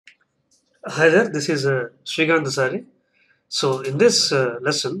Hi there, this is Srikanth Dasari. So in this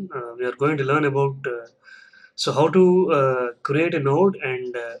lesson, we are going to learn about how to create a node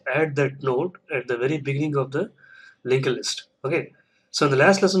and add that node at the very beginning of the linked list. Okay. So in the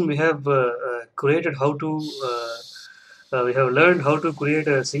last lesson, we have created how to we have learned how to create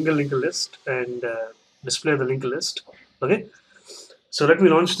a single linked list and display the linked list. Okay. So let me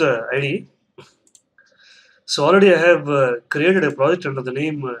launch the IDE. So already I have created a project under the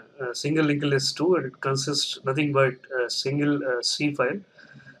name single linked list 2, and it consists nothing but a single C file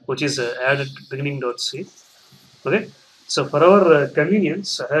which is added beginning.c. Okay. So for our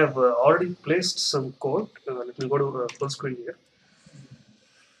convenience, I have already placed some code. Let me go to full screen here.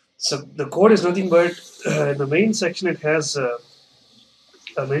 So the code is nothing but in the main section it has a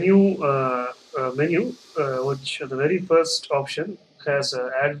menu which the very first option has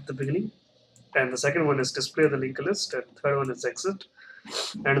add at the beginning, and the second one is display the linked list, and third one is exit.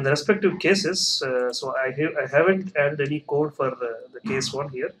 And in the respective cases, I haven't added any code for the case one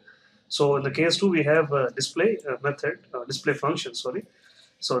here. So in the case two, we have display method, display function, sorry.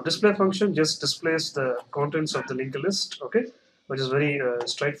 So display function just displays the contents of the linked list, okay, which is very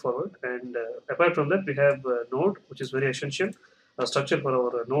straightforward. And apart from that, we have node, which is very essential structure for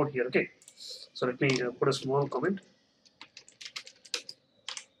our node here, okay. So let me put a small comment.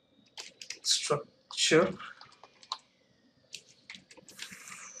 Structure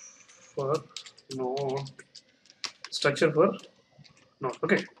for node, structure for node,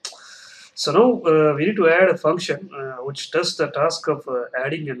 okay. So now we need to add a function which does the task of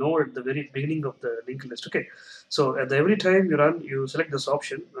adding a node at the very beginning of the linked list. Okay. So at the every time you run, you select this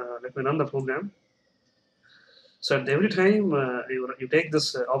option. Let me run the program. So at every time you take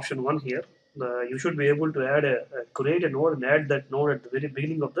this option one here, you should be able to create a node and add that node at the very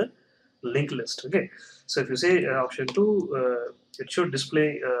beginning of the linked list. Okay. So if you say option two, it should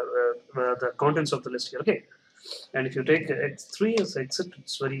display the contents of the list here. Okay. And if you take x3 as exit,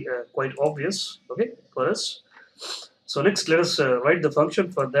 it's very quite obvious, okay, for us. So next, let us write the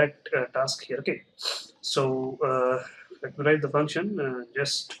function for that task here, okay. So let me write the function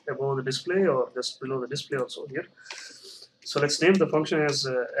just above the display or just below the display also here. So let's name the function as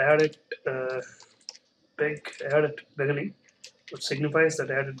add it add it beginning, which signifies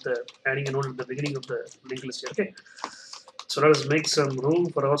that adding a node at the beginning of the linked list here, okay. So let us make some room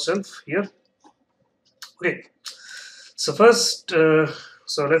for ourselves here. Okay, so first,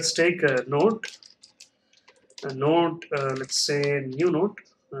 let's take a node, let's say new node.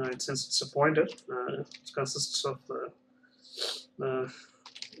 Since it's a pointer, it consists of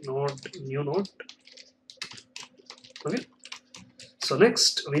node, new node. Okay. So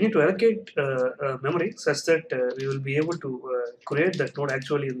next, we need to allocate memory such that we will be able to create that node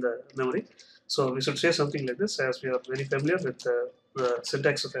actually in the memory. So we should say something like this, as we are very familiar with the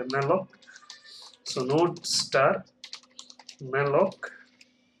syntax of a malloc. So node star malloc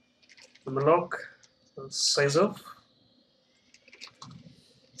size of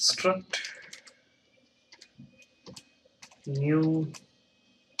struct new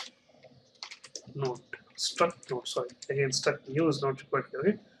node, struct node, sorry, again struct new is not required here,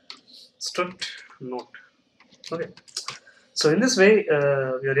 okay. Struct node, okay. So in this way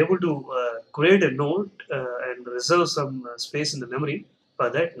we are able to create a node and reserve some space in the memory for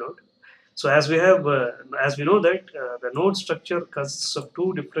that node. So as we know that the node structure consists of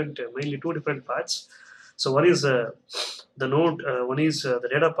mainly two different parts. So one is one is the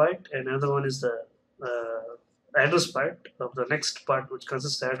data part, and another one is the address part of the next part, which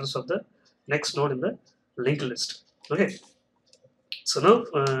consists the address of the next node in the linked list. Okay. So now,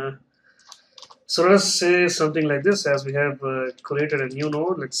 let us say something like this. As we have created a new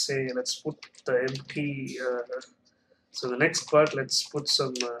node, let's put the empty. So the next part, let's put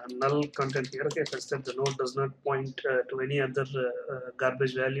some null content here. Okay, such that the node does not point to any other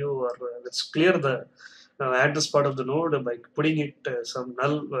garbage value, or let's clear the address part of the node by putting it some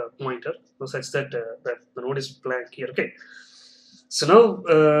null pointer, so such that that the node is blank here. Okay. So now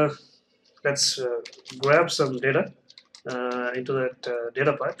let's grab some data into that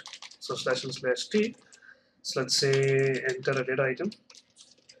data part. So slash and slash t. So let's say enter a data item.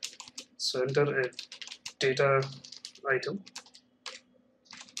 So enter a data item.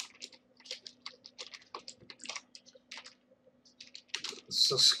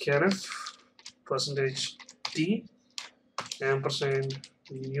 So scanf percentage t ampersand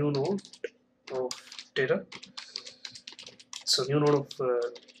new node of data. So new node of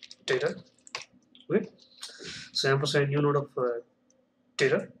data. Okay. So ampersand new node of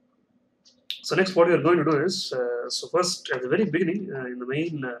data. So next, what we are going to do is, so first at the very beginning in the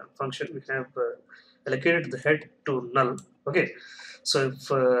main function, we have allocated the head to null. Okay. So if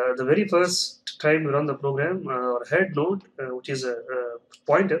the very first time we run the program, our head node, which is a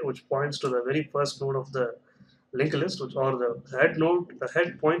pointer which points to the very first node of the linked list, which, or the head node, the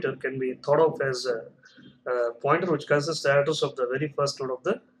head pointer can be thought of as a pointer which consists the address of the very first node of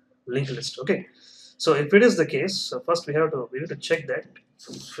the linked list. Okay. So if it is the case, so first we need to check that.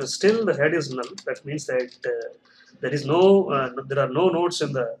 If still the head is null, that means that there are no nodes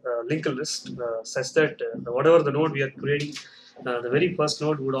in the linked list such that whatever the node we are creating, the very first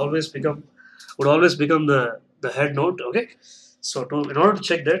node would always become the head node. Okay. So in order to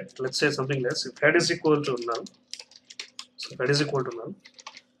check that, let's say something else. If head is equal to null, so head is equal to null.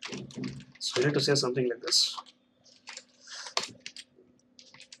 So we need to say something like this.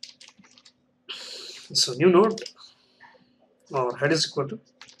 So new node or head is equal to,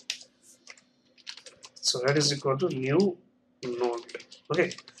 so head is equal to new node.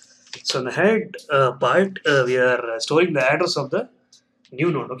 Okay. So in the head part, we are storing the address of the new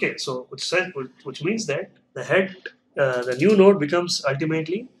node. Okay. So which means that the head, the new node becomes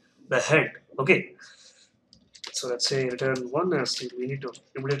ultimately the head. Okay. So let's say return one, as we need to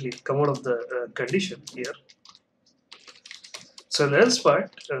immediately come out of the condition here. So in the else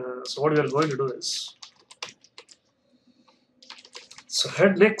part, so what we are going to do is, so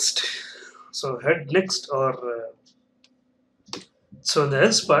head next. So head next, or so in the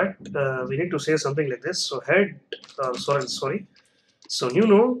else part, we need to say something like this. So head, sorry. So new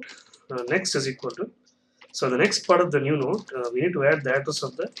node next is equal to. So the next part of the new node, we need to add the address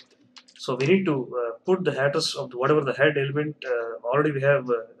of the. So we need to put the address of whatever the head element. Already we have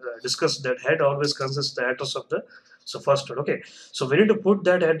discussed that head always consists the address of the, so first node. Okay. So we need to put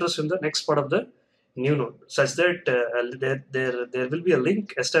that address in the next part of the new node, such that there will be a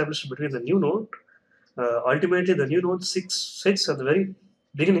link established between the new node. Ultimately, the new node sits at the very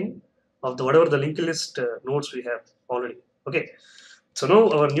beginning of the whatever the linked list nodes we have already. Okay. So now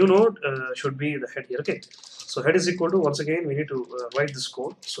our new node should be the head here. Okay. So head is equal to, once again we need to write this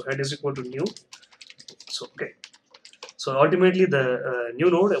code. So head is equal to new. So okay. So ultimately the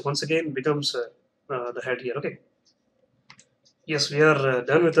new node once again becomes the head here. Okay. Yes, we are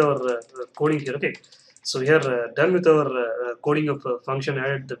done with our coding here. Okay. So we are done with our coding of function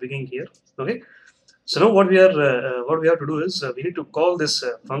added at the beginning here. Okay. So now what we have to do is we need to call this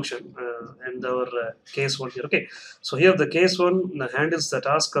function in our case one here. Okay. So here the case one handles the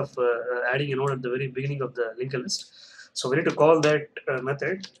task of adding a node at the very beginning of the linked list. So we need to call that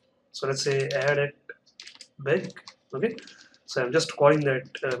method. So let's say add at beg. Okay. So I'm just calling that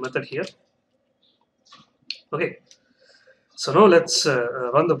method here. Okay. So now let's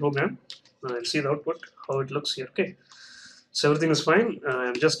run the program and see the output, how it looks here. Okay. So everything is fine.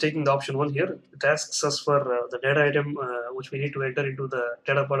 I'm just taking the option one here. It asks us for the data item which we need to enter into the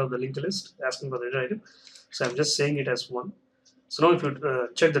data part of the linked list, asking for the data item. So I'm just saying it as one. So now if you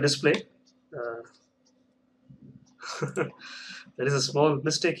check the display, uh, there is a small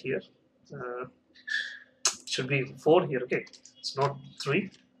mistake here. It should be 4 here. Okay, it's not 3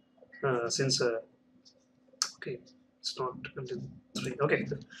 since okay, it's not until 3. Okay,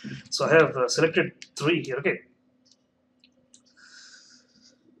 so I have selected 3 here. Okay.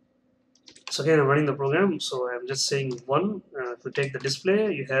 So again, I'm running the program. So I'm just saying one. To take the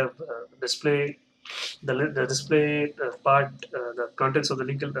display, you have display, the display part, the contents of the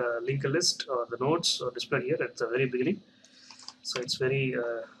linked list or the nodes are displayed here at the very beginning. So it's very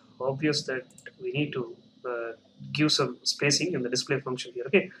obvious that we need to give some spacing in the display function here.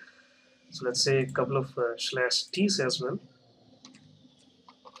 Okay. So let's say a couple of slash t's as well,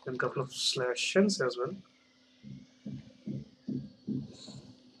 and a couple of slash n's as well.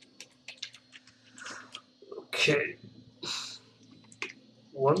 Okay.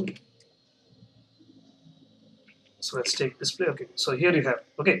 One. So let's take display. Okay. So here you have.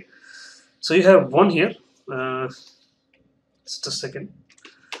 Okay. So you have one here. Just a second.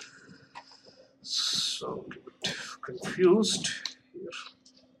 So confused here.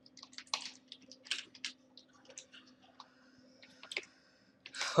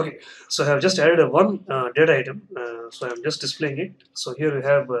 Okay, so I have just added a one data item. So I'm just displaying it. So here we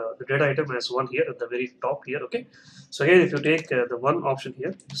have the data item as one here at the very top here. Okay, so again, if you take the one option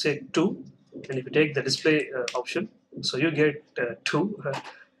here, say two, and if you take the display option, so you get two.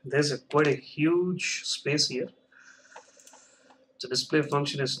 There's quite a huge space here. The display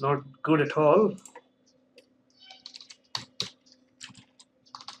function is not good at all.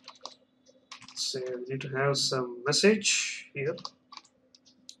 So we need to have some message here.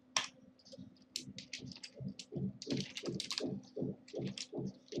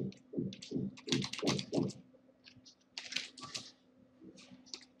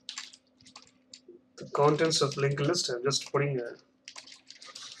 The contents of linked list. I'm just putting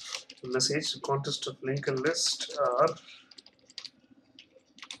message context of linked list are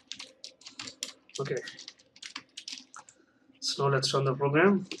okay. So now let's run the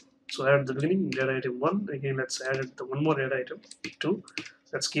program. So at the beginning, data item 1. Again, let's add it the one more data item 2.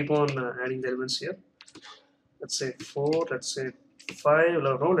 Let's keep on adding the elements here. Let's say 4. Let's say 5.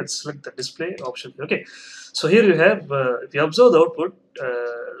 No, let's select the display option. Okay. So here you have, if you observe the output,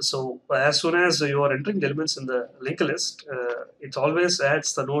 so as soon as you are entering the elements in the linked list, it always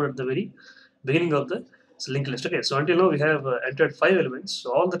adds the node at the very beginning of the linked list. Okay, so until now we have entered 5 elements.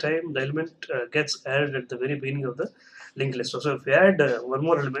 So all the time the element gets added at the very beginning of the linked list. So if we add one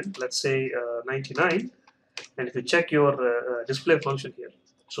more element, let's say 99, and if you check your display function here,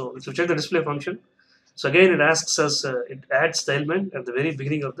 so if you check the display function, so again it asks us, it adds the element at the very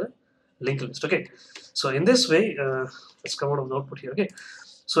beginning of the linked list. Okay, so in this way, let's come out of the output here. Okay,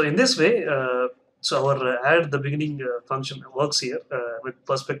 so in this way, so our add the beginning function works here with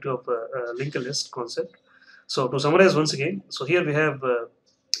perspective of linked list concept. So to summarize once again, so here we have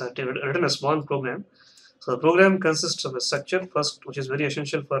written a small program. So the program consists of a structure first, which is very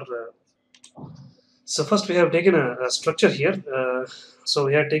essential for. So first we have taken a structure here. So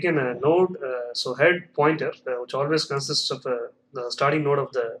we have taken a node, so head pointer, which always consists of the starting node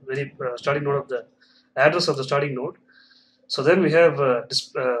of the very starting node of the address of the starting node. So then we have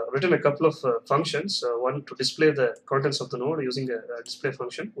written a couple of functions. One to display the contents of the node using a display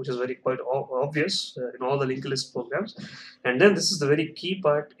function, which is very quite obvious in all the linked list programs. And then this is the very key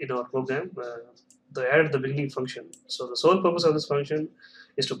part in our program, the add the beginning function. So the sole purpose of this function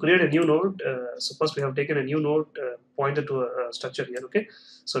is to create a new node. So first we have taken a new node pointer to a structure here. Okay,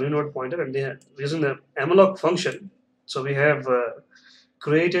 so new node pointer, and using the malloc function. So we have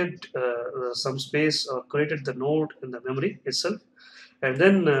created some space or created the node in the memory itself, and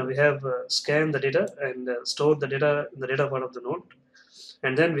then we have scanned the data and stored the data in the data part of the node,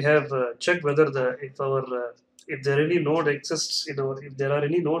 and then we have checked whether if there any node exists in our if there are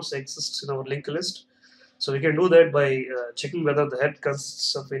any nodes exists in our linked list. So we can do that by checking whether the head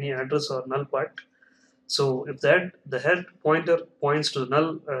consists of any address or null part. So if that the head pointer points to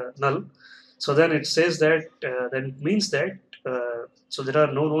null, so then it says that then it means that so there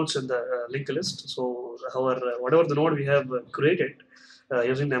are no nodes in the linked list. So our whatever the node we have created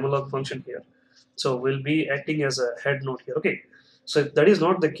using the malloc function here, so will be acting as a head node here. Okay. So if that is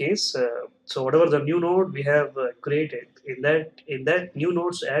not the case, so whatever the new node we have created in that new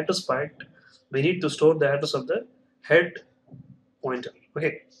node's address part, we need to store the address of the head pointer.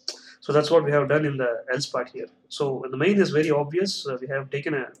 Okay, so that's what we have done in the else part here. So the main is very obvious. We have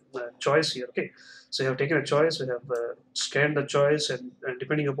taken a choice here. Okay, so we have taken a choice. We have scanned the choice, and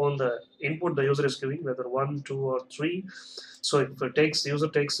depending upon the input the user is giving, whether 1, 2, or 3. So if the user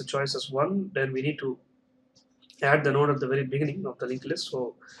takes the choice as 1, then we need to add the node at the very beginning of the linked list.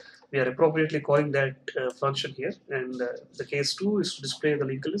 So we are appropriately calling that function here. And the case 2 is to display the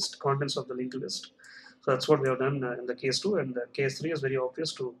linked list, contents of the linked list. So that's what we have done in the case 2, and case 3 is very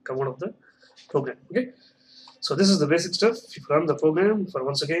obvious to come out of the program. Okay, so this is the basic stuff. If you run the program for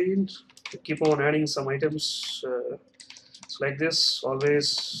once again, you keep on adding some items. It's like this.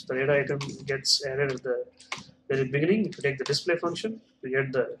 Always the data item gets added at the very beginning. If you take the display function, you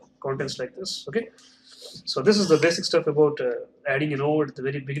get the contents like this. Okay, so this is the basic stuff about adding a node at the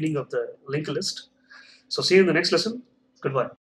very beginning of the linked list. So see you in the next lesson. Goodbye.